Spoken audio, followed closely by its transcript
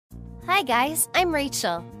Hi guys, I'm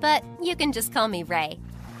Rachel, but you can just call me Ray.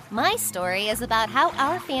 My story is about how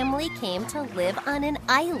our family came to live on an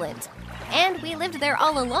island, and we lived there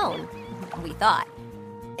all alone, we thought.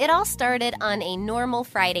 It all started on a normal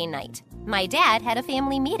Friday night. My dad had a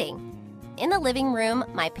family meeting. In the living room,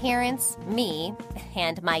 my parents, me,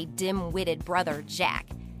 and my dim-witted brother, Jack.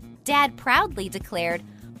 Dad proudly declared,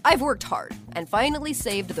 "I've worked hard and finally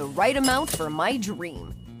saved the right amount for my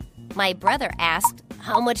dream." My brother asked,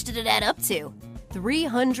 "How much did it add up to?"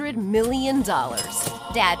 $300 million,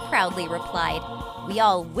 Dad proudly replied. We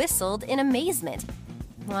all whistled in amazement.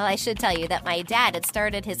 Well, I should tell you that my dad had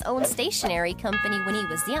started his own stationery company when he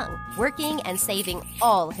was young, working and saving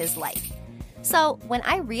all his life. So when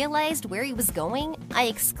I realized where he was going, I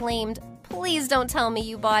exclaimed, "Please don't tell me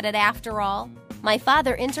you bought it after all." My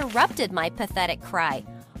father interrupted my pathetic cry.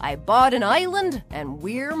 "I bought an island and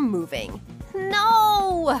we're moving."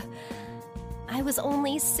 No! I was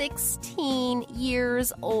only 16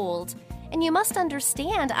 years old. And you must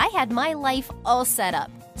understand, I had my life all set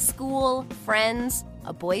up. School, friends,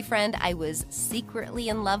 a boyfriend I was secretly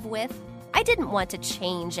in love with. I didn't want to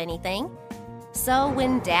change anything. So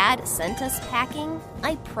when Dad sent us packing,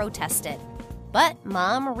 I protested. But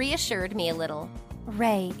Mom reassured me a little.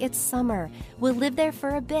 "Ray, it's summer. We'll live there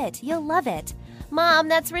for a bit. You'll love it." "Mom,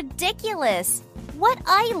 that's ridiculous. What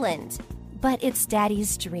island?" "But it's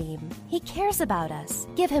Daddy's dream. He cares about us.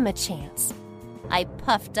 Give him a chance." I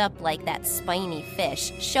puffed up like that spiny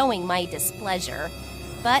fish, showing my displeasure,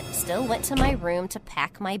 but still went to my room to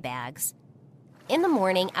pack my bags. In the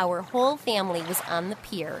morning, our whole family was on the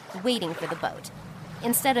pier, waiting for the boat.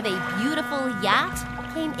 Instead of a beautiful yacht,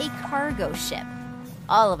 came a cargo ship.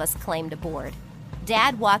 All of us climbed aboard.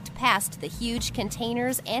 Dad walked past the huge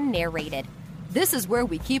containers and narrated, "This is where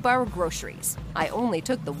we keep our groceries. I only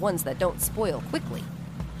took the ones that don't spoil quickly."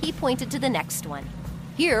 He pointed to the next one.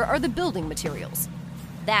 "Here are the building materials."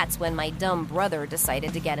 That's when my dumb brother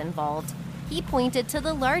decided to get involved. He pointed to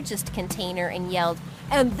the largest container and yelled,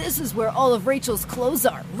 "And this is where all of Rachel's clothes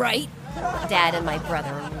are, right?" Dad and my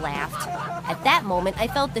brother laughed. At that moment, I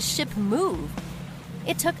felt the ship move.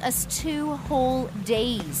 It took us 2 whole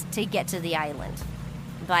days to get to the island.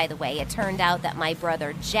 By the way, it turned out that my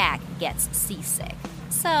brother Jack gets seasick.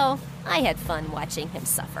 So I had fun watching him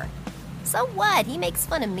suffer. So what? He makes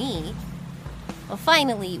fun of me. Well,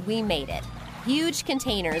 finally, we made it. Huge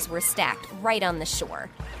containers were stacked right on the shore.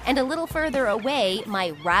 And a little further away,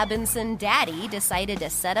 my Robinson daddy decided to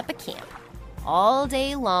set up a camp. All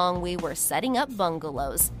day long, we were setting up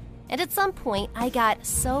bungalows. And at some point, I got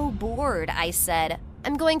so bored, I said,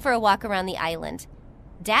 "I'm going for a walk around the island."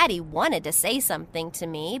 Daddy wanted to say something to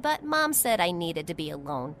me, but Mom said I needed to be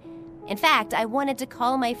alone. In fact, I wanted to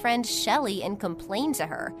call my friend Shelly and complain to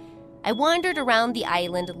her. I wandered around the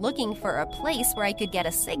island looking for a place where I could get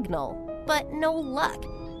a signal, but no luck.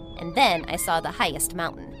 And then I saw the highest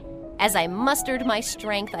mountain. As I mustered my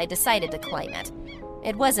strength, I decided to climb it.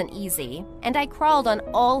 It wasn't easy, and I crawled on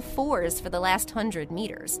all 4s for the last 100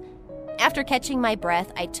 meters. After catching my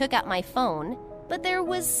breath, I took out my phone, but there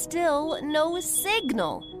was still no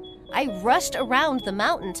signal. I rushed around the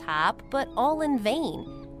mountaintop, but all in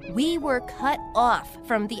vain. We were cut off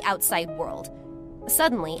from the outside world.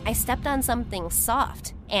 Suddenly, I stepped on something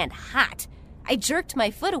soft and hot. I jerked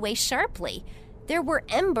my foot away sharply. There were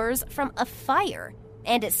embers from a fire,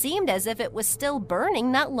 and it seemed as if it was still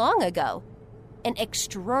burning not long ago. An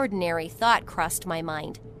extraordinary thought crossed my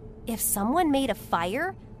mind. If someone made a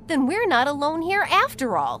fire, then we're not alone here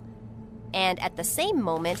after all. And at the same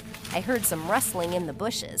moment, I heard some rustling in the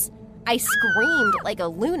bushes. I screamed like a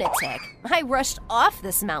lunatic. I rushed off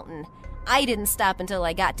this mountain. I didn't stop until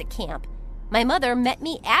I got to camp. My mother met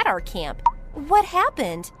me at our camp. What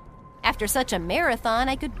happened? After such a marathon,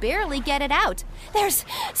 I could barely get it out. "There's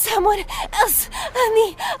someone else on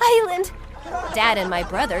the island." Dad and my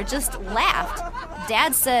brother just laughed.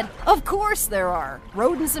 Dad said, "Of course there are.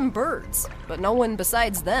 Rodents and birds, but no one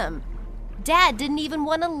besides them." Dad didn't even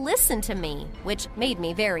want to listen to me, which made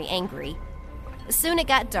me very angry. Soon it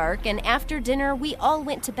got dark, and after dinner, we all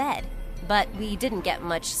went to bed. But we didn't get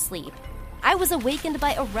much sleep. I was awakened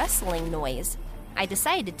by a rustling noise. I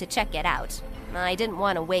decided to check it out. I didn't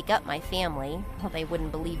want to wake up my family. Well, they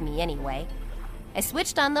wouldn't believe me anyway. I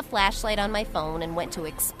switched on the flashlight on my phone and went to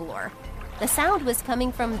explore. The sound was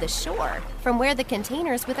coming from the shore, from where the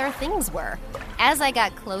containers with our things were. As I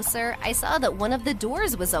got closer, I saw that one of the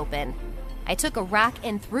doors was open. I took a rock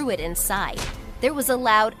and threw it inside. There was a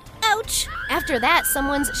loud, "Ouch!" After that,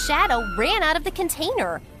 someone's shadow ran out of the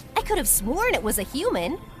container. I could have sworn it was a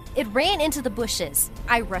human. It ran into the bushes.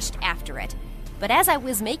 I rushed after it. But as I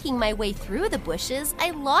was making my way through the bushes, I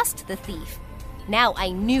lost the thief. Now I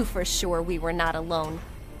knew for sure we were not alone.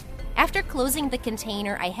 After closing the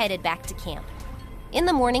container, I headed back to camp. In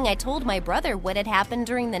the morning, I told my brother what had happened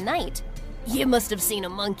during the night. "You must have seen a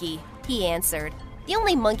monkey," he answered. "The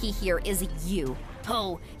only monkey here is you."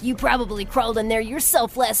 "Oh, you probably crawled in there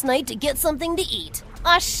yourself last night to get something to eat."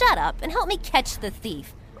 "Aw, shut up and help me catch the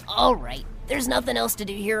thief." "All right, there's nothing else to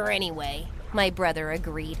do here anyway," my brother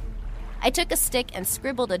agreed. I took a stick and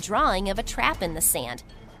scribbled a drawing of a trap in the sand.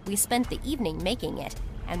 We spent the evening making it,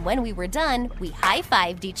 and when we were done, we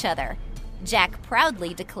high-fived each other. Jack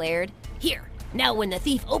proudly declared, "Here, now when the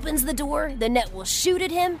thief opens the door, the net will shoot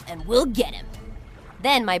at him and we'll get him."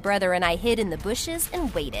 Then my brother and I hid in the bushes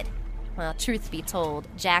and waited. Well, truth be told,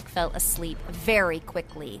 Jack fell asleep very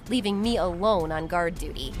quickly, leaving me alone on guard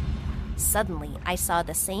duty. Suddenly, I saw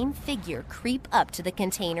the same figure creep up to the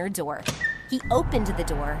container door. He opened the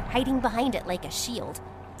door, hiding behind it like a shield.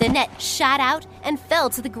 The net shot out and fell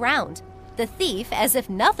to the ground. The thief, as if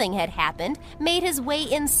nothing had happened, made his way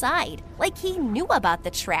inside, like he knew about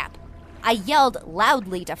the trap. I yelled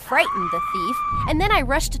loudly to frighten the thief, and then I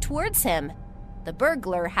rushed towards him. The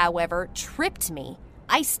burglar, however, tripped me.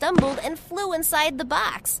 I stumbled and flew inside the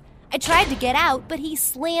box. I tried to get out, but he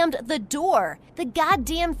slammed the door. The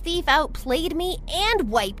goddamn thief outplayed me and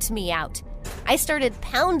wiped me out. I started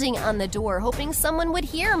pounding on the door, hoping someone would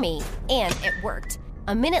hear me, and it worked.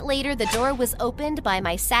 A minute later, the door was opened by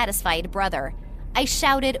my satisfied brother. I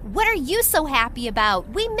shouted, "What are you so happy about?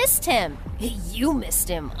 We missed him." "You missed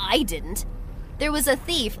him, I didn't." There was a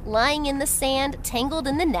thief lying in the sand, tangled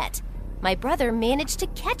in the net. My brother managed to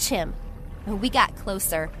catch him. We got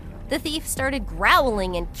closer. The thief started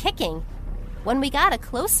growling and kicking. When we got a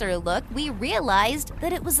closer look, we realized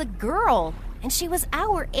that it was a girl, and she was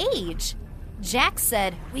our age. Jack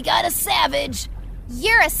said, "We got a savage."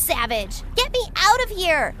 "You're a savage! Get me out of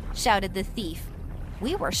here!" shouted the thief.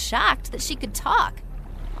 We were shocked that she could talk.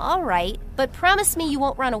 "All right, but promise me you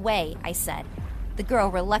won't run away," I said. The girl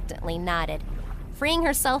reluctantly nodded. Freeing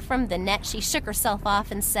herself from the net, she shook herself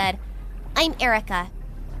off and said, "I'm Erica."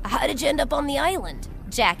 "How did you end up on the island?"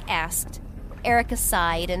 Jack asked. Erica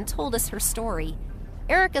sighed and told us her story.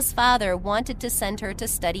 Erica's father wanted to send her to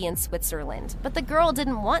study in Switzerland, but the girl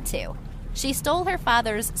didn't want to. She stole her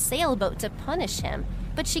father's sailboat to punish him,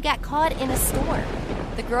 but she got caught in a storm.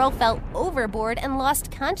 The girl fell overboard and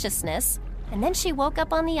lost consciousness, and then she woke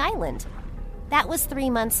up on the island. "That was 3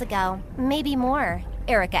 months ago, maybe more,"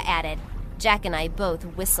 Erica added. Jack and I both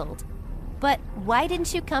whistled. "But why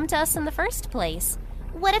didn't you come to us in the first place?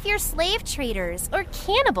 What if you're slave traders or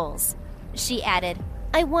cannibals?" She added,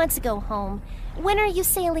 "I want to go home. When are you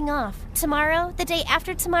sailing off? Tomorrow? The day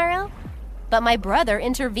after tomorrow?" But my brother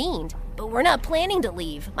intervened. "But we're not planning to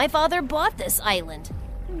leave. My father bought this island."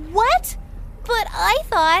 "What? But I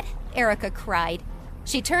thought," Erica cried.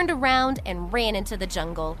 She turned around and ran into the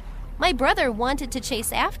jungle. My brother wanted to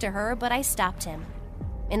chase after her, but I stopped him.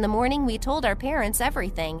 In the morning, we told our parents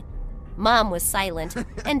everything. Mom was silent,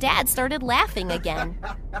 and Dad started laughing again.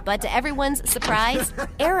 But to everyone's surprise,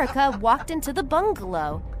 Erica walked into the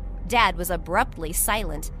bungalow. Dad was abruptly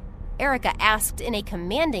silent. Erica asked in a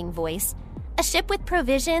commanding voice, "A ship with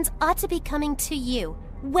provisions ought to be coming to you.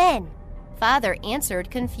 When?" Father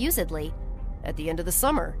answered confusedly, "At the end of the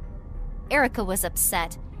summer." Erica was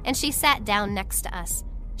upset, and she sat down next to us.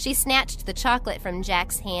 She snatched the chocolate from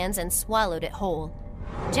Jack's hands and swallowed it whole.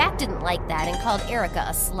 Jack didn't like that and called Erica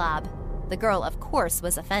a slob. The girl, of course,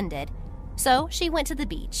 was offended. So she went to the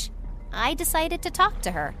beach. I decided to talk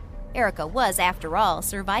to her. Erica was, after all,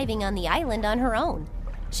 surviving on the island on her own.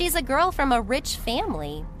 She's a girl from a rich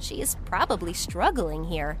family. She is probably struggling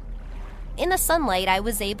here. In the sunlight, I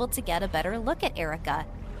was able to get a better look at Erica.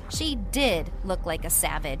 She did look like a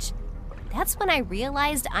savage. That's when I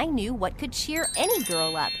realized I knew what could cheer any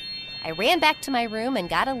girl up. I ran back to my room and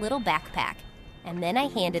got a little backpack, and then I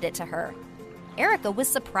handed it to her. Erica was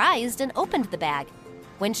surprised and opened the bag.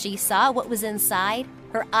 When she saw what was inside,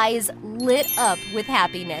 her eyes lit up with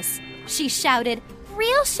happiness. She shouted,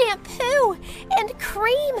 "Real shampoo and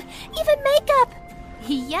cream, even makeup!"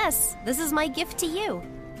 "Yes, this is my gift to you."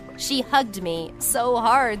 She hugged me so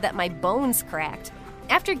hard that my bones cracked.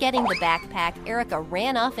 After getting the backpack, Erica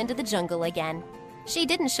ran off into the jungle again. She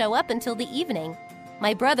didn't show up until the evening.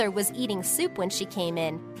 My brother was eating soup when she came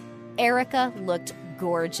in. Erica looked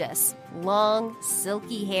gorgeous. Long,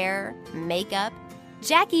 silky hair, makeup.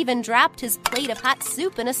 Jack even dropped his plate of hot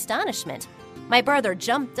soup in astonishment. My brother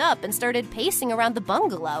jumped up and started pacing around the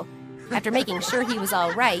bungalow. After making sure he was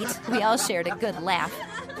all right, we all shared a good laugh.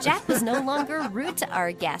 Jack was no longer rude to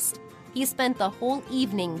our guest. He spent the whole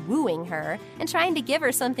evening wooing her and trying to give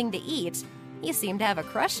her something to eat. He seemed to have a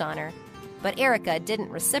crush on her. But Erica didn't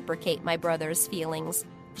reciprocate my brother's feelings.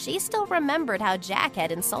 She still remembered how Jack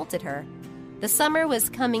had insulted her. The summer was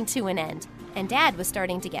coming to an end, and Dad was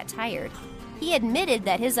starting to get tired. He admitted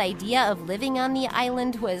that his idea of living on the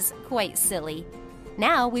island was quite silly.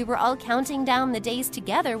 Now we were all counting down the days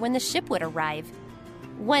together when the ship would arrive.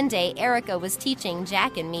 One day, Erica was teaching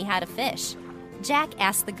Jack and me how to fish. Jack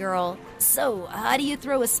asked the girl, "So, how do you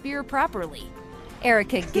throw a spear properly?"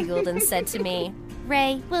 Erica giggled and said to me,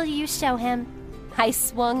 "Ray, will you show him?" I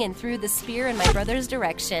swung and threw the spear in my brother's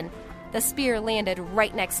direction. The spear landed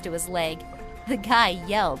right next to his leg. The guy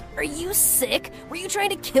yelled, "Are you sick? Were you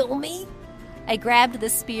trying to kill me?" I grabbed the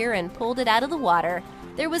spear and pulled it out of the water.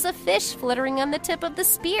 There was a fish fluttering on the tip of the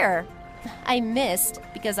spear. "I missed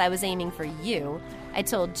because I was aiming for you," I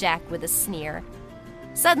told Jack with a sneer.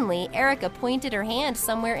 Suddenly, Erica pointed her hand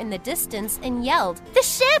somewhere in the distance and yelled, "The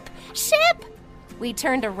ship! Ship!" We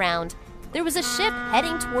turned around. There was a ship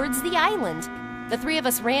heading towards the island. The three of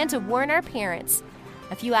us ran to warn our parents.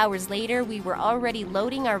 A few hours later, we were already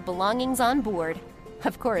loading our belongings on board.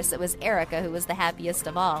 Of course, it was Erica who was the happiest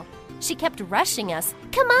of all. She kept rushing us.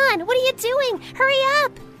 "Come on, what are you doing? Hurry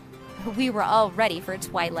up!" We were all ready for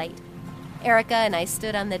twilight. Erica and I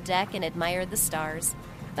stood on the deck and admired the stars.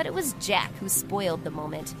 But it was Jack who spoiled the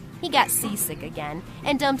moment. He got seasick again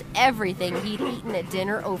and dumped everything he'd eaten at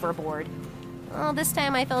dinner overboard. Well, this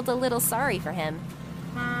time I felt a little sorry for him.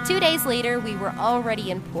 2 days later, we were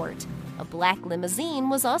already in port. A black limousine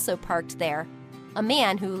was also parked there. A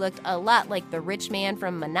man who looked a lot like the rich man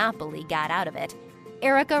from Monopoly got out of it.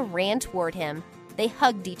 Erica ran toward him. They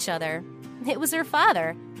hugged each other. It was her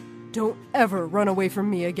father. "Don't ever run away from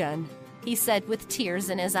me again," he said with tears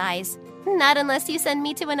in his eyes. "Not unless you send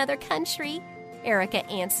me to another country," Erica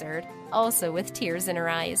answered, also with tears in her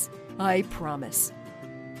eyes. "I promise."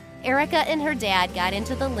 Erica and her dad got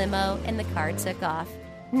into the limo and the car took off.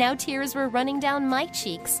 Now tears were running down my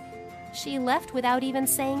cheeks. She left without even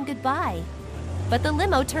saying goodbye. But the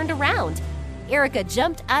limo turned around. Erica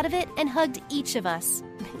jumped out of it and hugged each of us,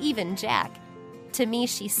 even Jack. To me,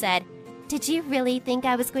 she said, "Did you really think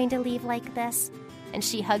I was going to leave like this?" And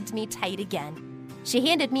she hugged me tight again. She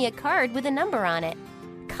handed me a card with a number on it.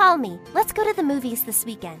 "Call me. Let's go to the movies this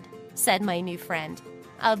weekend," said my new friend.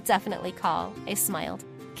 "I'll definitely call," I smiled.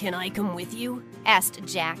 "Can I come with you?" asked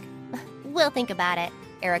Jack. "We'll think about it,"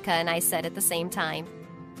 Erica and I said at the same time.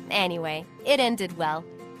 Anyway, it ended well.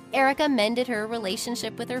 Erica mended her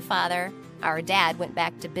relationship with her father, our dad went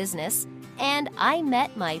back to business, and I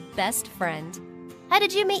met my best friend. How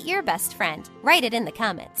did you meet your best friend? Write it in the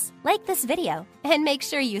comments. Like this video, and make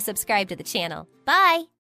sure you subscribe to the channel. Bye!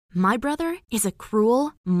 My brother is a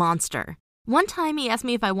cruel monster. One time he asked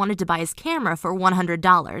me if I wanted to buy his camera for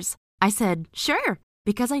 $100. I said, sure,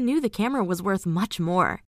 because I knew the camera was worth much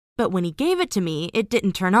more. But when he gave it to me, it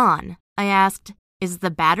didn't turn on. I asked, "Is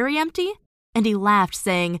the battery empty?" And he laughed,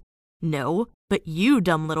 saying, "No, but you,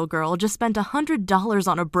 dumb little girl, just spent $100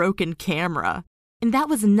 on a broken camera." And that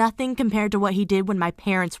was nothing compared to what he did when my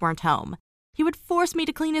parents weren't home. He would force me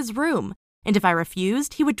to clean his room, and if I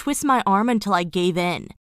refused, he would twist my arm until I gave in.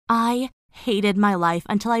 I hated my life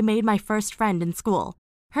until I made my first friend in school.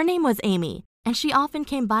 Her name was Amy, and she often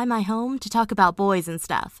came by my home to talk about boys and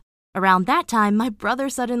stuff. Around that time, my brother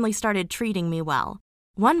suddenly started treating me well.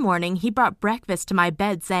 One morning, he brought breakfast to my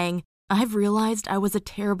bed saying, "I've realized I was a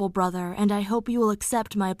terrible brother, and I hope you will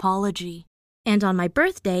accept my apology." And on my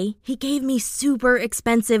birthday, he gave me super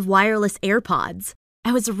expensive wireless AirPods.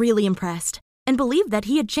 I was really impressed and believed that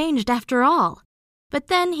he had changed after all. But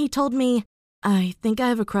then he told me, "I think I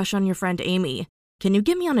have a crush on your friend Amy. Can you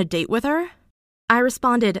get me on a date with her?" I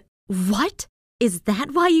responded, "What? Is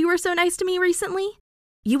that why you were so nice to me recently?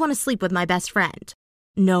 You want to sleep with my best friend?"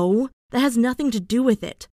 "No, that has nothing to do with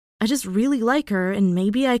it. I just really like her, and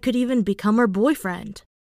maybe I could even become her boyfriend."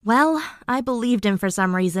 Well, I believed him for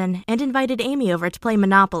some reason and invited Amy over to play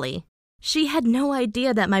Monopoly. She had no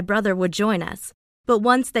idea that my brother would join us, but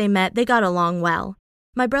once they met, they got along well.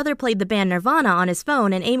 My brother played the band Nirvana on his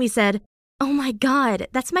phone, and Amy said, "Oh my God,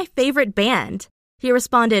 that's my favorite band." He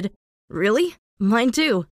responded, "Really? Mine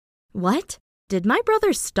too." What? Did my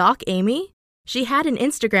brother stalk Amy? She had an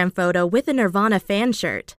Instagram photo with a Nirvana fan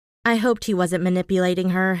shirt. I hoped he wasn't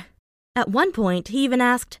manipulating her. At one point, he even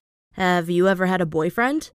asked, "Have you ever had a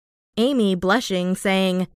boyfriend?" Amy, blushing,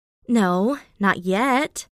 saying, "No, not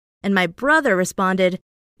yet." And my brother responded,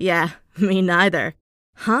 "Yeah, me neither."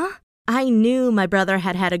 Huh? I knew my brother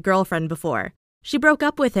had had a girlfriend before. She broke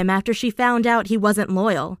up with him after she found out he wasn't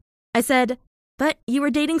loyal. I said, "But you were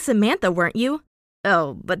dating Samantha, weren't you?"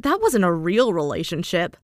 "Oh, but that wasn't a real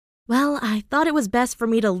relationship." Well, I thought it was best for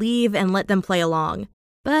me to leave and let them play along.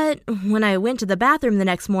 But when I went to the bathroom the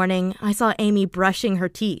next morning, I saw Amy brushing her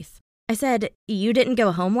teeth. I said, "You didn't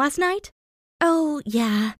go home last night?" "Oh,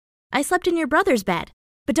 yeah. I slept in your brother's bed.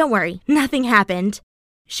 But don't worry, nothing happened."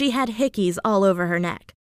 She had hickeys all over her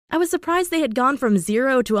neck. I was surprised they had gone from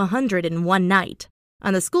 0 to 100 in one night.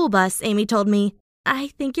 On the school bus, Amy told me, "I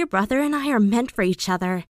think your brother and I are meant for each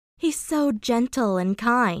other. He's so gentle and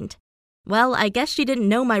kind." Well, I guess she didn't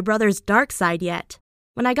know my brother's dark side yet.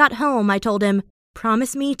 When I got home, I told him,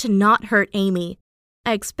 "Promise me to not hurt Amy."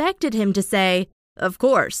 I expected him to say, "Of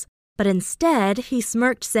course," but instead he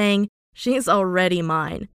smirked saying, "She's already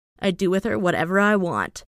mine. I do with her whatever I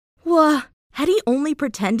want." Whoa, had he only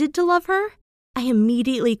pretended to love her? I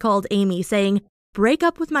immediately called Amy saying, "Break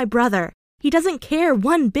up with my brother. He doesn't care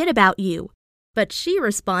one bit about you." But she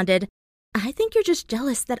responded, "I think you're just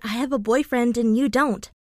jealous that I have a boyfriend and you don't.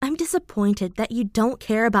 I'm disappointed that you don't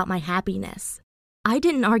care about my happiness." I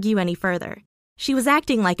didn't argue any further. She was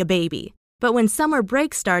acting like a baby. But when summer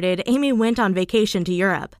break started, Amy went on vacation to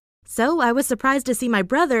Europe. So I was surprised to see my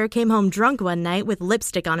brother came home drunk one night with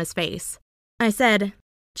lipstick on his face. I said,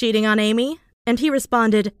 "Cheating on Amy?" And he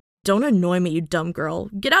responded, "Don't annoy me, you dumb girl.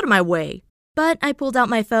 Get out of my way." But I pulled out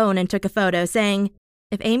my phone and took a photo saying,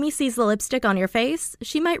 "If Amy sees the lipstick on your face,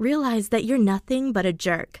 she might realize that you're nothing but a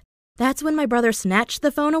jerk." That's when my brother snatched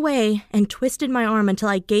the phone away and twisted my arm until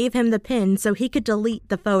I gave him the pin so he could delete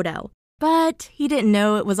the photo. But he didn't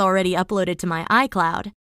know it was already uploaded to my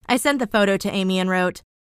iCloud. I sent the photo to Amy and wrote,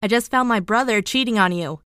 "I just found my brother cheating on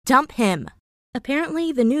you. Dump him."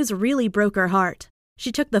 Apparently, the news really broke her heart.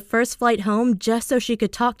 She took the first flight home just so she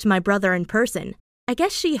could talk to my brother in person. I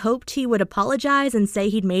guess she hoped he would apologize and say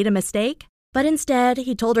he'd made a mistake. But instead,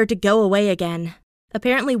 he told her to go away again.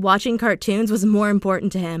 Apparently, watching cartoons was more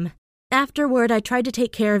important to him. Afterward, I tried to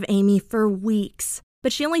take care of Amy for weeks,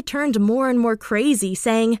 but she only turned more and more crazy,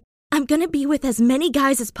 saying, "I'm gonna be with as many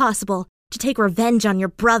guys as possible to take revenge on your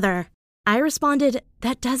brother." I responded,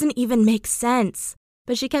 "That doesn't even make sense."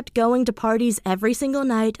 But she kept going to parties every single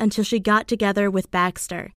night until she got together with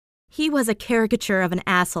Baxter. He was a caricature of an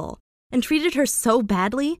asshole and treated her so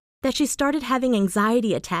badly that she started having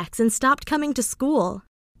anxiety attacks and stopped coming to school.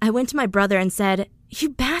 I went to my brother and said, "You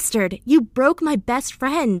bastard, you broke my best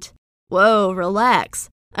friend." "Whoa, relax.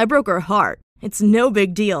 I broke her heart. It's no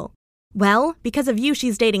big deal." "Well, because of you,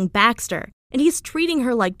 she's dating Baxter, and he's treating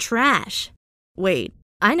her like trash." "Wait,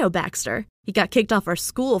 I know Baxter. He got kicked off our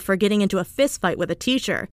school for getting into a fistfight with a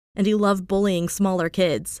teacher, and he loved bullying smaller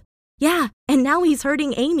kids." "Yeah, and now he's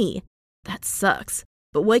hurting Amy." "That sucks.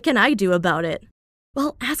 But what can I do about it?"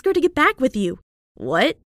 "Well, ask her to get back with you."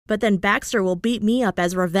 "What? But then Baxter will beat me up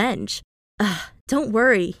as revenge." "Ugh, don't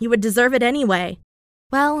worry. You would deserve it anyway."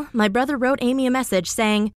 Well, my brother wrote Amy a message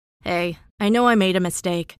saying, "Hey, I know I made a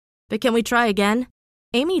mistake, but can we try again?"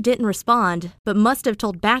 Amy didn't respond, but must have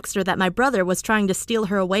told Baxter that my brother was trying to steal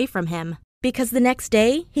her away from him. Because the next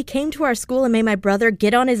day, he came to our school and made my brother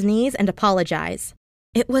get on his knees and apologize.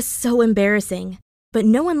 It was so embarrassing, but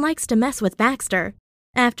no one likes to mess with Baxter.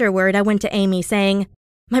 Afterward, I went to Amy saying,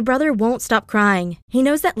 "My brother won't stop crying. He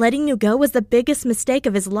knows that letting you go was the biggest mistake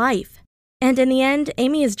of his life." And in the end,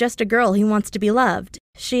 Amy is just a girl who wants to be loved.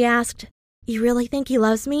 She asked, "You really think he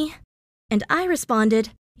loves me?" And I responded,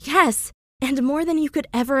 "Yes, and more than you could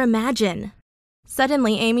ever imagine."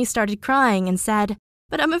 Suddenly, Amy started crying and said,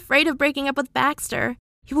 "But I'm afraid of breaking up with Baxter.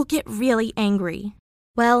 He will get really angry."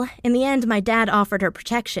 Well, in the end, my dad offered her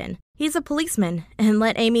protection. He's a policeman and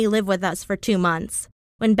let Amy live with us for 2 months.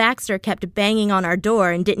 When Baxter kept banging on our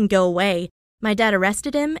door and didn't go away, my dad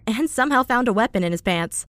arrested him and somehow found a weapon in his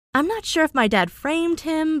pants. I'm not sure if my dad framed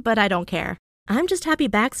him, but I don't care. I'm just happy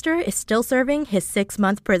Baxter is still serving his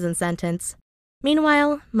 6-month prison sentence.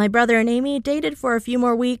 Meanwhile, my brother and Amy dated for a few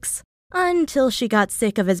more weeks, until she got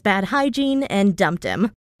sick of his bad hygiene and dumped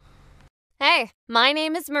him. Hey, my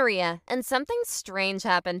name is Maria, and something strange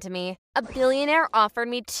happened to me. A billionaire offered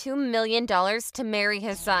me $2 million to marry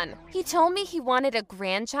his son. He told me he wanted a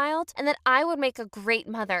grandchild and that I would make a great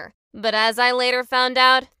mother. But as I later found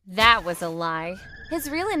out, that was a lie. His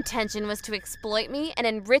real intention was to exploit me and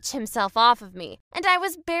enrich himself off of me. And I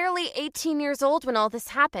was barely 18 years old when all this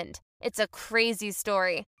happened. It's a crazy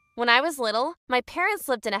story. When I was little, my parents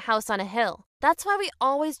lived in a house on a hill. That's why we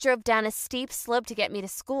always drove down a steep slope to get me to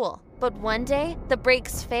school. But one day, the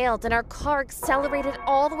brakes failed and our car accelerated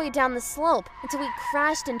all the way down the slope until we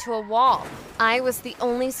crashed into a wall. I was the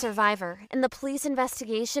only survivor, and the police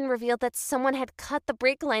investigation revealed that someone had cut the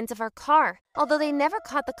brake lines of our car, although they never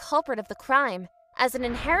caught the culprit of the crime. As an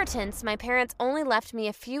inheritance, my parents only left me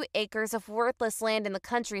a few acres of worthless land in the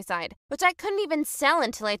countryside, which I couldn't even sell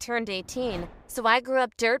until I turned 18. So I grew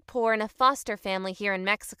up dirt poor in a foster family here in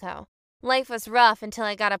Mexico. Life was rough until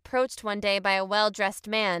I got approached one day by a well-dressed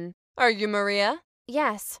man. Are you Maria?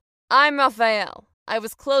 Yes. I'm Raphael. I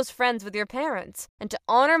was close friends with your parents, and to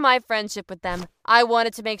honor my friendship with them, I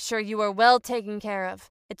wanted to make sure you were well taken care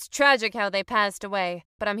of. It's tragic how they passed away,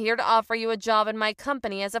 but I'm here to offer you a job in my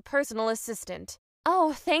company as a personal assistant.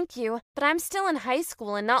 Oh, thank you, but I'm still in high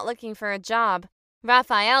school and not looking for a job.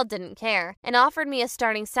 Raphael didn't care and offered me a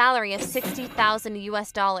starting salary of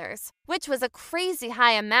 $60,000, which was a crazy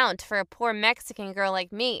high amount for a poor Mexican girl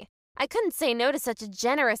like me. I couldn't say no to such a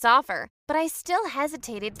generous offer, but I still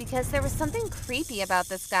hesitated because there was something creepy about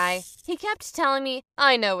this guy. He kept telling me,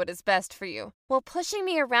 I know what is best for you, while pushing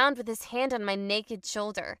me around with his hand on my naked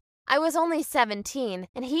shoulder. I was only 17,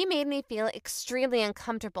 and he made me feel extremely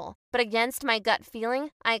uncomfortable, but against my gut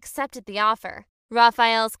feeling, I accepted the offer.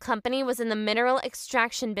 Raphael's company was in the mineral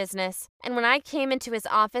extraction business, and when I came into his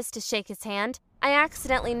office to shake his hand, I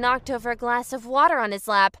accidentally knocked over a glass of water on his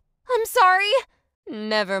lap. I'm sorry!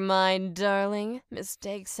 Never mind, darling.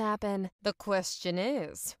 Mistakes happen. The question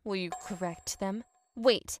is, will you correct them?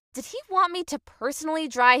 Wait, did he want me to personally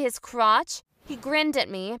dry his crotch? He grinned at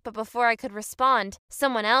me, but before I could respond,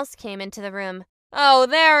 someone else came into the room. Oh,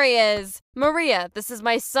 there he is! Maria, this is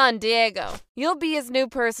my son, Diego. You'll be his new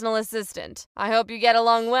personal assistant. I hope you get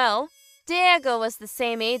along well. Diego was the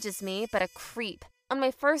same age as me, but a creep. On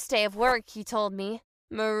my first day of work, he told me,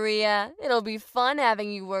 Maria, it'll be fun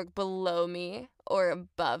having you work below me, or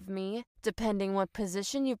above me, depending what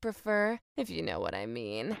position you prefer, if you know what I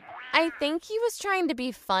mean. I think he was trying to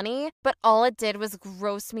be funny, but all it did was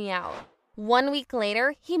gross me out. 1 week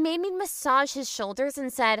later, he made me massage his shoulders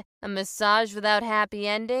and said, a massage without happy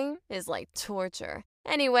ending is like torture.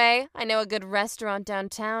 Anyway, I know a good restaurant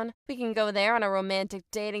downtown. We can go there on a romantic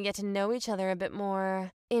date and get to know each other a bit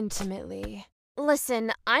more intimately.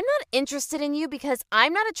 Listen, I'm not interested in you because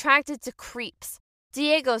I'm not attracted to creeps.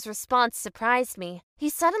 Diego's response surprised me. He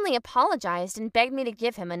suddenly apologized and begged me to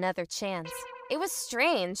give him another chance. It was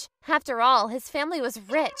strange. After all, his family was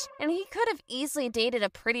rich, and he could have easily dated a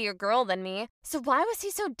prettier girl than me. So why was he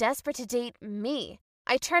so desperate to date me?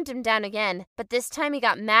 I turned him down again, but this time he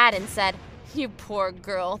got mad and said, You poor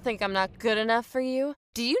girl, think I'm not good enough for you?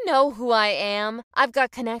 Do you know who I am? I've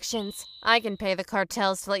got connections. I can pay the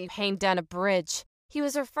cartels to let you hang down a bridge. He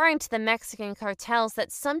was referring to the Mexican cartels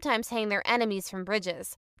that sometimes hang their enemies from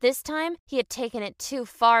bridges. This time, he had taken it too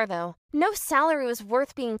far, though. No salary was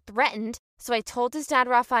worth being threatened, so I told his dad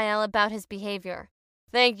Raphael about his behavior.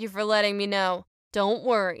 Thank you for letting me know. Don't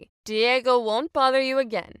worry, Diego won't bother you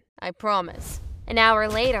again, I promise. An hour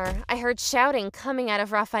later, I heard shouting coming out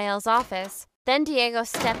of Raphael's office. Then Diego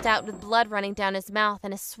stepped out with blood running down his mouth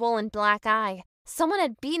and a swollen black eye. Someone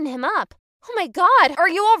had beaten him up. Oh my God, are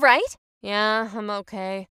you all right? Yeah, I'm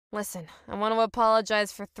okay. Listen, I want to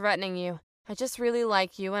apologize for threatening you. I just really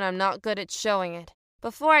like you and I'm not good at showing it.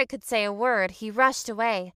 Before I could say a word, he rushed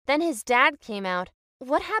away. Then his dad came out.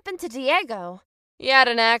 What happened to Diego? He had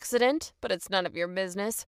an accident, but it's none of your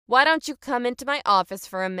business. Why don't you come into my office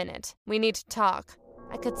for a minute? We need to talk.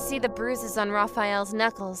 I could see the bruises on Raphael's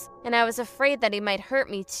knuckles, and I was afraid that he might hurt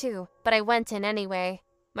me too, but I went in anyway.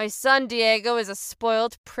 My son Diego is a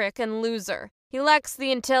spoiled prick and loser. He lacks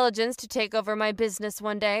the intelligence to take over my business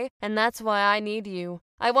one day, and that's why I need you.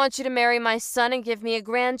 I want you to marry my son and give me a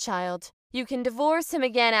grandchild. You can divorce him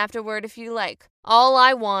again afterward if you like. All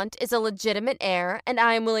I want is a legitimate heir, and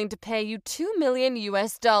I am willing to pay you $2 million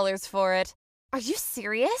for it. Are you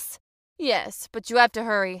serious? Yes, but you have to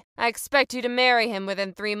hurry. I expect you to marry him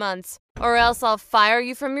within 3 months, or else I'll fire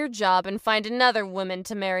you from your job and find another woman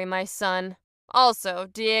to marry my son. Also,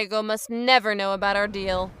 Diego must never know about our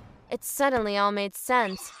deal. It suddenly all made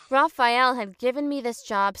sense. Raphael had given me this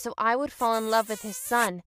job so I would fall in love with his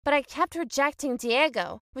son. But I kept rejecting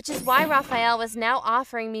Diego, which is why Raphael was now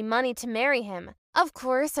offering me money to marry him. Of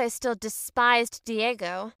course, I still despised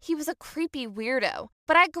Diego. He was a creepy weirdo.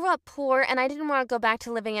 But I grew up poor and I didn't want to go back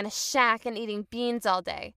to living in a shack and eating beans all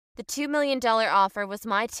day. The $2 million offer was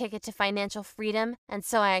my ticket to financial freedom, and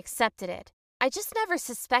so I accepted it. I just never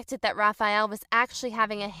suspected that Raphael was actually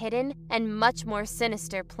having a hidden and much more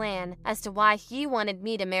sinister plan as to why he wanted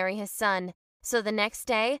me to marry his son. So the next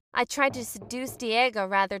day, I tried to seduce Diego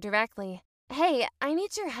rather directly. Hey, I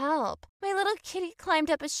need your help. My little kitty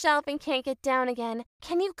climbed up a shelf and can't get down again.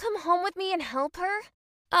 Can you come home with me and help her?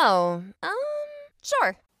 Oh,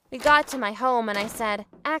 sure. We got to my home and I said,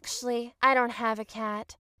 actually, I don't have a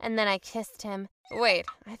cat. And then I kissed him. Wait,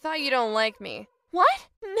 I thought you don't like me. What?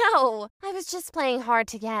 No, I was just playing hard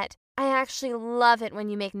to get. I actually love it when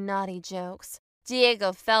you make naughty jokes.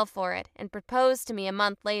 Diego fell for it and proposed to me a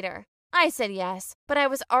month later. I said yes, but I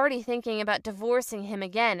was already thinking about divorcing him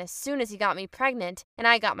again as soon as he got me pregnant and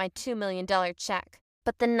I got my $2 million check.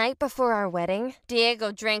 But the night before our wedding,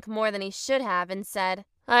 Diego drank more than he should have and said,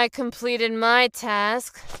 "I completed my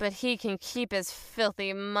task, but he can keep his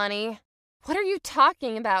filthy money." What are you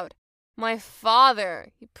talking about? My father.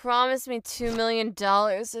 He promised me $2 million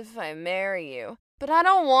if I marry you. But I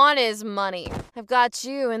don't want his money. I've got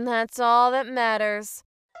you, and that's all that matters.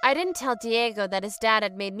 I didn't tell Diego that his dad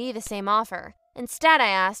had made me the same offer. Instead, I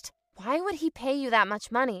asked, why would he pay you that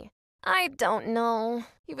much money? I don't know.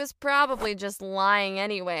 He was probably just lying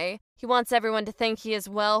anyway. He wants everyone to think he is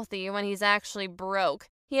wealthy when he's actually broke.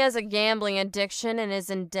 He has a gambling addiction and is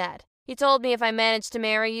in debt. He told me if I managed to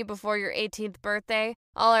marry you before your 18th birthday,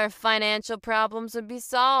 all our financial problems would be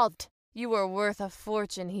solved. You were worth a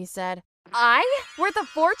fortune, he said. I? Worth a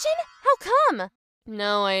fortune? How come?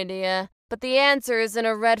 No idea. But the answer is in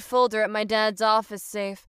a red folder at my dad's office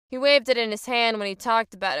safe. He waved it in his hand when he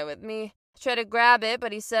talked about it with me. I tried to grab it,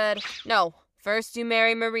 but he said, "No, first you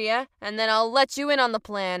marry Maria, and then I'll let you in on the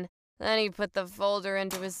plan." Then he put the folder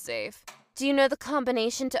into his safe. Do you know the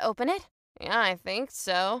combination to open it? Yeah, I think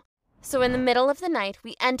so. So in the middle of the night,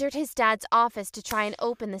 we entered his dad's office to try and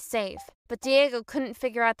open the safe. But Diego couldn't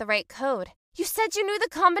figure out the right code. You said you knew the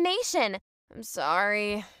combination. I'm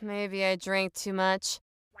sorry. Maybe I drank too much.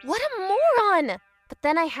 What a moron! But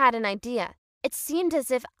then I had an idea. It seemed as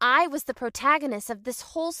if I was the protagonist of this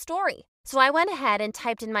whole story. So I went ahead and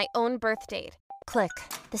typed in my own birth date. Click.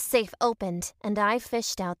 The safe opened, and I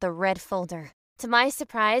fished out the red folder. To my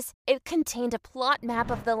surprise, it contained a plot map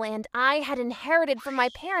of the land I had inherited from my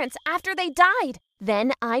parents after they died.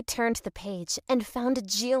 Then I turned the page and found a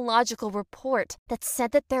geological report that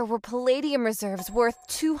said that there were palladium reserves worth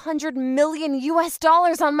 $200 million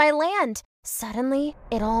on my land. Suddenly,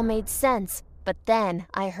 it all made sense, but then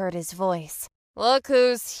I heard his voice. Look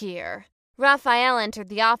who's here. Raphael entered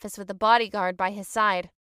the office with a bodyguard by his side.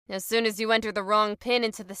 As soon as you entered the wrong pin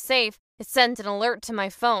into the safe, it sent an alert to my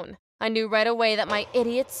phone. I knew right away that my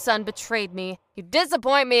idiot son betrayed me. You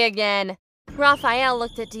disappoint me again. Raphael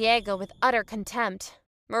looked at Diego with utter contempt.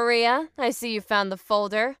 Maria, I see you found the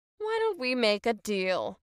folder. Why don't we make a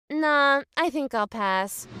deal? Nah, I think I'll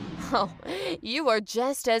pass. Oh, you are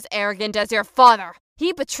just as arrogant as your father.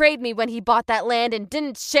 He betrayed me when he bought that land and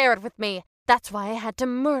didn't share it with me. That's why I had to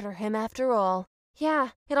murder him after all. Yeah,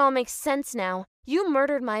 it all makes sense now. You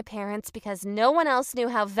murdered my parents because no one else knew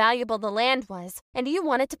how valuable the land was, and you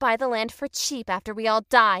wanted to buy the land for cheap after we all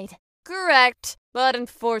died. Correct. But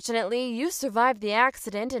unfortunately, you survived the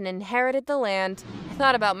accident and inherited the land. I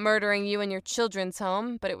thought about murdering you in your children's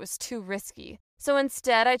home, but it was too risky. So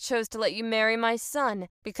instead, I chose to let you marry my son,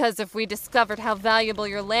 because if we discovered how valuable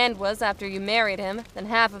your land was after you married him, then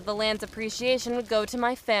half of the land's appreciation would go to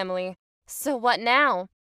my family. So what now?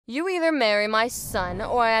 You either marry my son,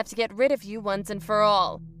 or I have to get rid of you once and for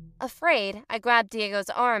all. Afraid, I grabbed Diego's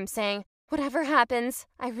arm, saying, Whatever happens,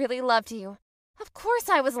 I really loved you. Of course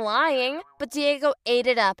I was lying, but Diego ate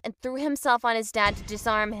it up and threw himself on his dad to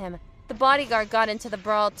disarm him. The bodyguard got into the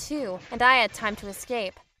brawl too, and I had time to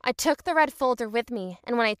escape. I took the red folder with me,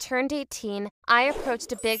 and when I turned 18, I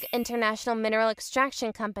approached a big international mineral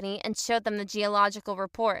extraction company and showed them the geological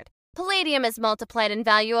report. Palladium has multiplied in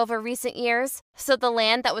value over recent years, so the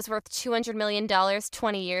land that was worth $200 million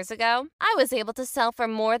 20 years ago, I was able to sell for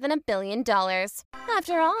more than $1 billion.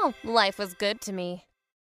 After all, life was good to me.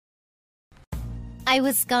 I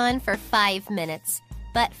was gone for 5 minutes,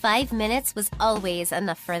 but 5 minutes was always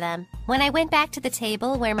enough for them. When I went back to the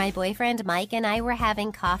table where my boyfriend Mike and I were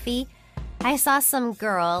having coffee, I saw some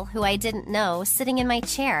girl who I didn't know sitting in my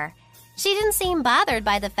chair. She didn't seem bothered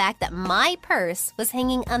by the fact that my purse was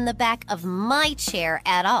hanging on the back of my chair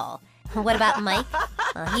at all. What about Mike?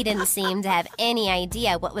 He didn't seem to have any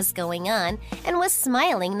idea what was going on and was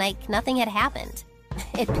smiling like nothing had happened.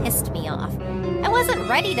 It pissed me off. I wasn't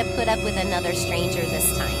ready to put up with another stranger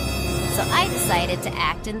this time, so I decided to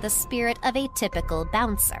act in the spirit of a typical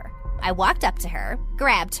bouncer. I walked up to her,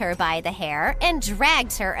 grabbed her by the hair, and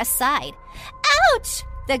dragged her aside. Ouch!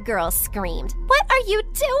 The girl screamed. What are you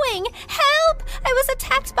doing? Help! I was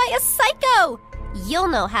attacked by a psycho! You'll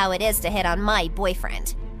know how it is to hit on my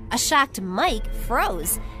boyfriend. A shocked Mike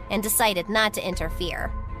froze and decided not to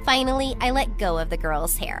interfere. Finally, I let go of the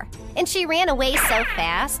girl's hair, and she ran away so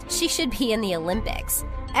fast she should be in the Olympics.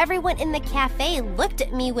 Everyone in the cafe looked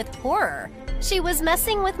at me with horror. She was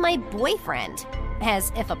messing with my boyfriend.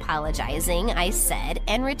 As if apologizing, I said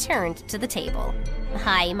and returned to the table.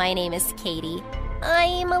 Hi, my name is Katie.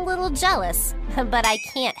 I'm a little jealous, but I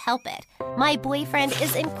can't help it. My boyfriend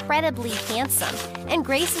is incredibly handsome and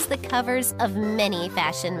graces the covers of many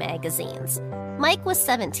fashion magazines. Mike was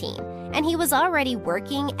 17, and he was already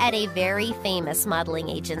working at a very famous modeling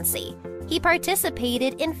agency. He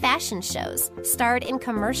participated in fashion shows, starred in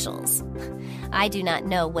commercials. I do not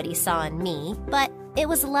know what he saw in me, but it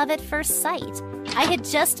was love at first sight. I had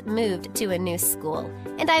just moved to a new school,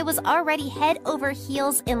 and I was already head over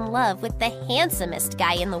heels in love with the handsomest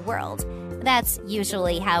guy in the world. That's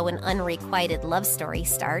usually how an unrequited love story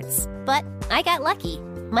starts. But I got lucky.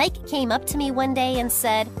 Mike came up to me one day and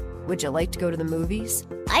said, Would you like to go to the movies?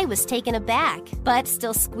 I was taken aback, but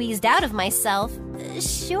still squeezed out of myself.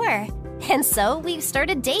 Sure. And so we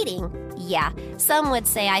started dating. Yeah, some would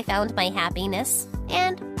say I found my happiness,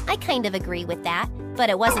 and I kind of agree with that, but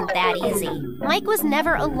it wasn't that easy. Mike was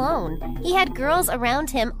never alone. He had girls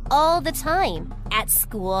around him all the time. At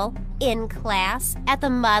school, in class, at the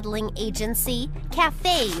modeling agency,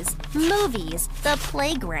 cafes, movies, the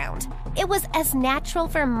playground. It was as natural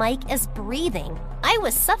for Mike as breathing. I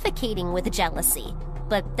was suffocating with jealousy,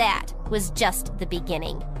 but that was just the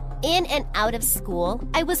beginning. In and out of school,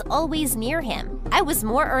 I was always near him. I was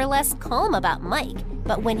more or less calm about Mike,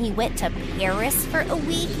 but when he went to Paris for a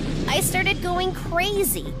week, I started going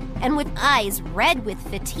crazy. And with eyes red with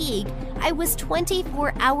fatigue, I was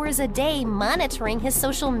 24 hours a day monitoring his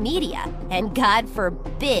social media. And God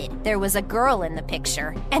forbid there was a girl in the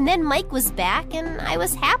picture. And then Mike was back and I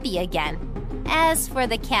was happy again. As for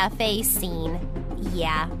the cafe scene,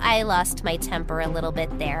 yeah, I lost my temper a little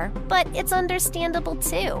bit there, but it's understandable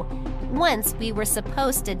too. Once we were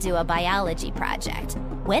supposed to do a biology project.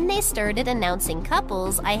 When they started announcing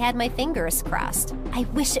couples, I had my fingers crossed. I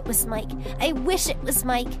wish it was Mike. I wish it was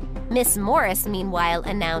Mike. Miss Morris, meanwhile,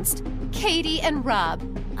 announced, Katie and Rob.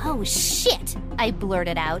 Oh, shit, I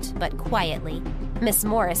blurted out, but quietly. Miss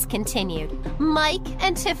Morris continued, Mike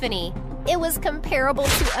and Tiffany. It was comparable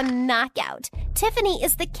to a knockout. Tiffany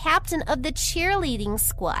is the captain of the cheerleading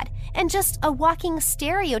squad and just a walking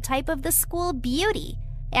stereotype of the school beauty.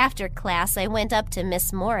 After class, I went up to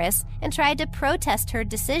Miss Morris and tried to protest her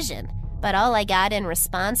decision, but all I got in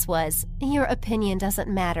response was, Your opinion doesn't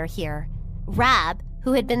matter here. Rob,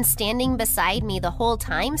 who had been standing beside me the whole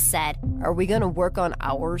time, said, Are we gonna work on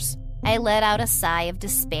ours? I let out a sigh of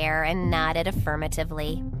despair and nodded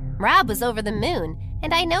affirmatively. Rob was over the moon,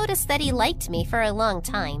 and I noticed that he liked me for a long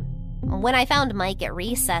time. When I found Mike at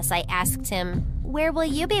recess, I asked him, Where will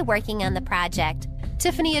you be working on the project?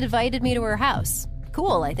 Tiffany invited me to her house.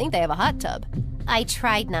 Cool, I think they have a hot tub. I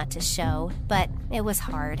tried not to show, but it was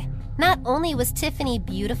hard. Not only was Tiffany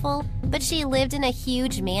beautiful, but she lived in a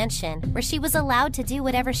huge mansion where she was allowed to do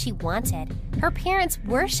whatever she wanted. Her parents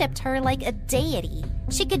worshipped her like a deity.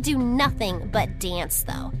 She could do nothing but dance,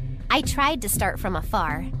 though. I tried to start from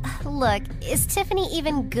afar. Look, is Tiffany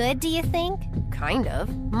even good, do you think? Kind of.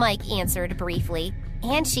 Mike answered briefly.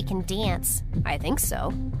 And she can dance. I think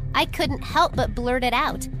so. I couldn't help but blurt it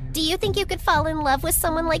out. Do you think you could fall in love with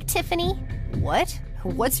someone like Tiffany? What?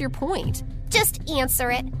 What's your point? Just answer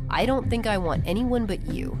it. I don't think I want anyone but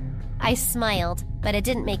you. I smiled, but it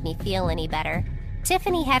didn't make me feel any better.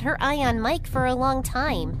 Tiffany had her eye on Mike for a long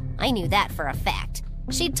time. I knew that for a fact.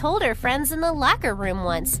 She'd told her friends in the locker room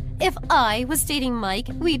once, If I was dating Mike,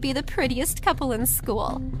 we'd be the prettiest couple in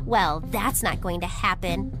school. Well, that's not going to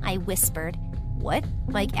happen, I whispered. What?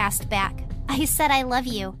 Mike asked back. I said I love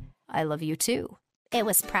you. I love you too. It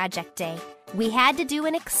was project day. We had to do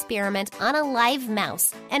an experiment on a live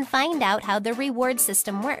mouse and find out how the reward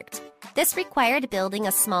system worked. This required building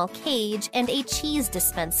a small cage and a cheese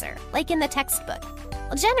dispenser, like in the textbook.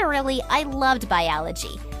 Generally, I loved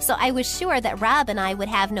biology, so I was sure that Rob and I would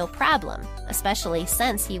have no problem, especially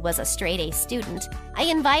since he was a straight-A student. I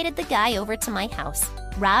invited the guy over to my house.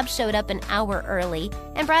 Rob showed up an hour early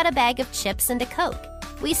and brought a bag of chips and a Coke.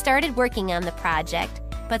 We started working on the project,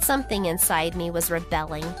 but something inside me was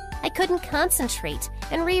rebelling. I couldn't concentrate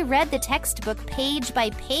and reread the textbook page by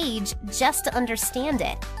page just to understand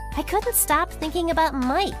it. I couldn't stop thinking about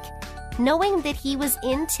Mike. Knowing that he was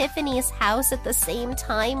in Tiffany's house at the same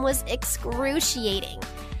time was excruciating.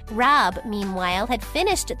 Rob, meanwhile, had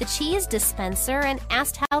finished the cheese dispenser and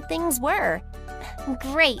asked how things were.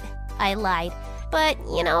 Great, I lied. But,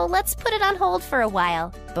 let's put it on hold for a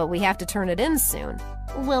while. But we have to turn it in soon.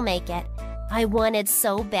 We'll make it. I wanted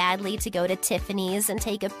so badly to go to Tiffany's and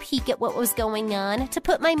take a peek at what was going on, to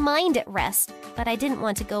put my mind at rest. But I didn't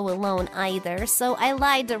want to go alone either, so I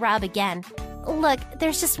lied to Rob again. Look,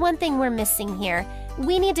 there's just one thing we're missing here.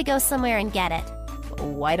 We need to go somewhere and get it.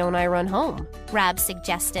 Why don't I run home? Rob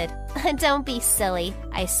suggested. Don't be silly,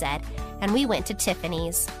 I said, and we went to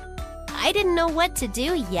Tiffany's. I didn't know what to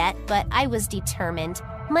do yet, but I was determined.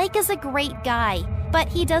 Mike is a great guy, but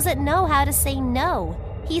he doesn't know how to say no.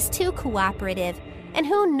 He's too cooperative, and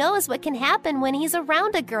who knows what can happen when he's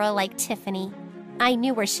around a girl like Tiffany. I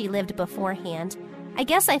knew where she lived beforehand. I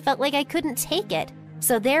guess I felt like I couldn't take it.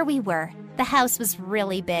 So there we were. The house was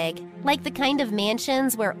really big, like the kind of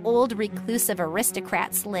mansions where old reclusive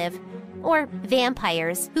aristocrats live, or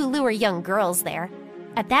vampires who lure young girls there.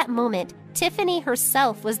 At that moment, Tiffany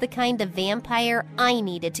herself was the kind of vampire I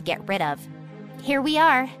needed to get rid of. Here we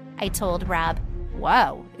are, I told Rob.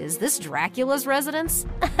 Wow, is this Dracula's residence?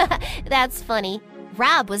 That's funny.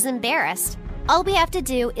 Rob was embarrassed. All we have to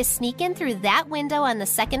do is sneak in through that window on the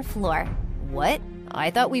second floor. What? I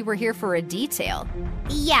thought we were here for a detail.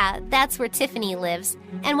 Yeah, that's where Tiffany lives.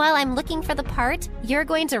 And while I'm looking for the part, you're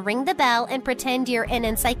going to ring the bell and pretend you're an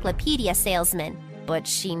encyclopedia salesman. But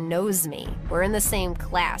she knows me. We're in the same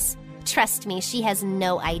class. Trust me, she has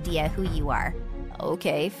no idea who you are.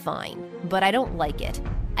 Okay, fine. But I don't like it.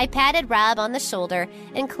 I patted Rob on the shoulder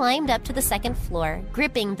and climbed up to the second floor,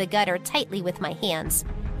 gripping the gutter tightly with my hands.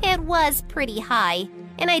 It was pretty high,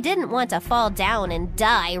 and I didn't want to fall down and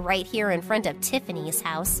die right here in front of Tiffany's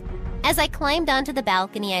house. As I climbed onto the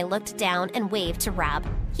balcony, I looked down and waved to Rob.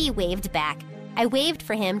 He waved back. I waved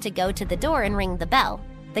for him to go to the door and ring the bell.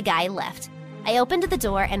 The guy left. I opened the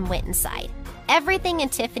door and went inside. Everything in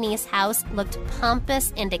Tiffany's house looked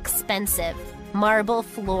pompous and expensive. Marble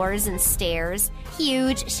floors and stairs,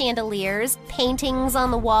 huge chandeliers, paintings on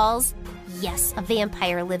the walls. Yes, a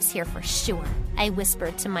vampire lives here for sure, I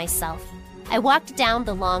whispered to myself. I walked down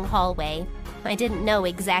the long hallway. I didn't know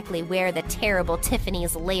exactly where the terrible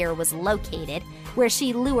Tiffany's lair was located, where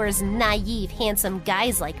she lures naive, handsome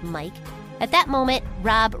guys like Mike. At that moment,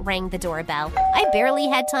 Rob rang the doorbell. I barely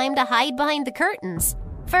had time to hide behind the curtains.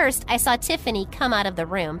 First, I saw Tiffany come out of the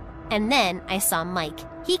room, and then I saw Mike.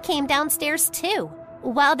 He came downstairs too.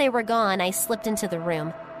 While they were gone, I slipped into the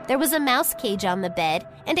room. There was a mouse cage on the bed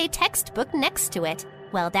and a textbook next to it.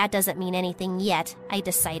 Well, that doesn't mean anything yet, I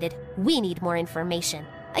decided. We need more information.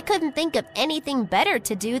 I couldn't think of anything better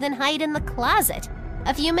to do than hide in the closet.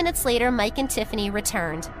 A few minutes later, Mike and Tiffany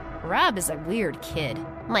returned. Rob is a weird kid,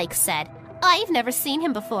 Mike said. I've never seen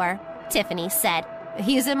him before, Tiffany said.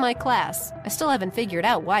 He's in my class. I still haven't figured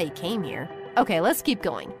out why he came here. Okay, let's keep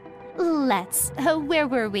going. Let's. Where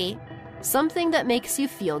were we? Something that makes you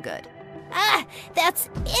feel good. Ah, that's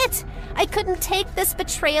it! I couldn't take this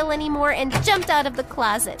betrayal anymore and jumped out of the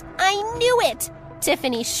closet. I knew it!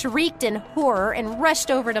 Tiffany shrieked in horror and rushed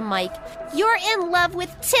over to Mike. You're in love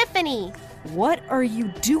with Tiffany! What are you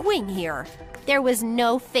doing here? There was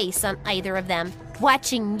no face on either of them,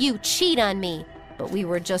 watching you cheat on me. But we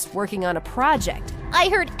were just working on a project. I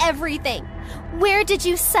heard everything. Where did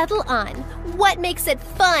you settle on? What makes it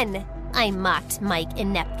fun? I mocked Mike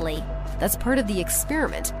ineptly. That's part of the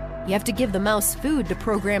experiment. You have to give the mouse food to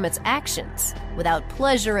program its actions. Without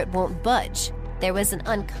pleasure, it won't budge. There was an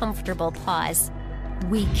uncomfortable pause.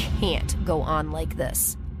 We can't go on like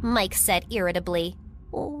this, Mike said irritably.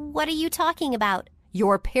 What are you talking about?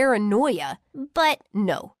 Your paranoia. But...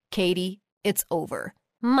 No, Katie, it's over.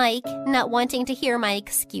 Mike, not wanting to hear my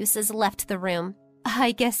excuses, left the room.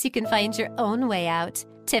 I guess you can find your own way out,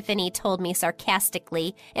 Tiffany told me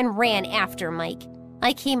sarcastically and ran after Mike.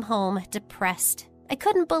 I came home depressed. I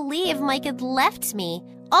couldn't believe Mike had left me,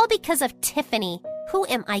 all because of Tiffany. Who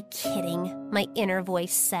am I kidding? My inner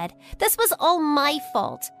voice said. This was all my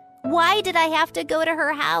fault. Why did I have to go to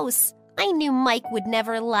her house? I knew Mike would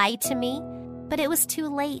never lie to me, but it was too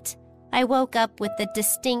late. I woke up with the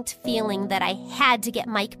distinct feeling that I had to get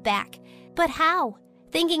Mike back. But how?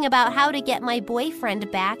 Thinking about how to get my boyfriend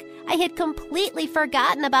back, I had completely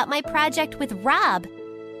forgotten about my project with Rob.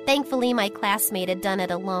 Thankfully, my classmate had done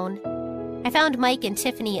it alone. I found Mike and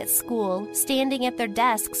Tiffany at school, standing at their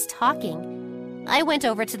desks talking. I went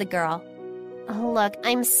over to the girl. Look,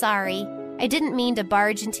 I'm sorry. I didn't mean to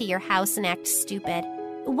barge into your house and act stupid.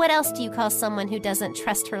 What else do you call someone who doesn't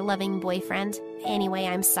trust her loving boyfriend? Anyway,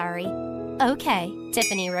 I'm sorry. Okay,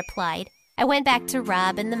 Tiffany replied. I went back to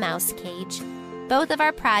Rob in the mouse cage. Both of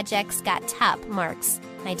our projects got top marks.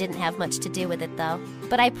 I didn't have much to do with it, though.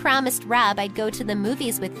 But I promised Rob I'd go to the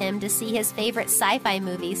movies with him to see his favorite sci-fi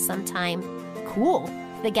movies sometime. Cool.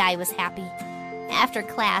 The guy was happy. After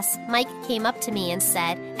class, Mike came up to me and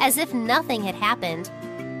said, as if nothing had happened,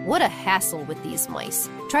 "What a hassle with these mice.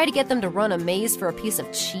 Try to get them to run a maze for a piece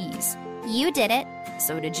of cheese." You did it.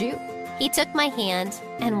 So did you. He took my hand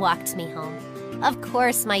and walked me home. Of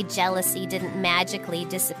course, my jealousy didn't magically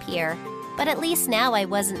disappear. But at least now I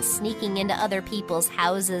wasn't sneaking into other people's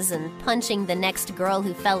houses and punching the next girl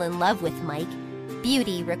who fell in love with Mike.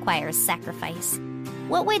 Beauty requires sacrifice.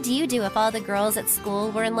 What would you do if all the girls at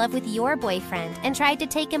school were in love with your boyfriend and tried to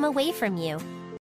take him away from you?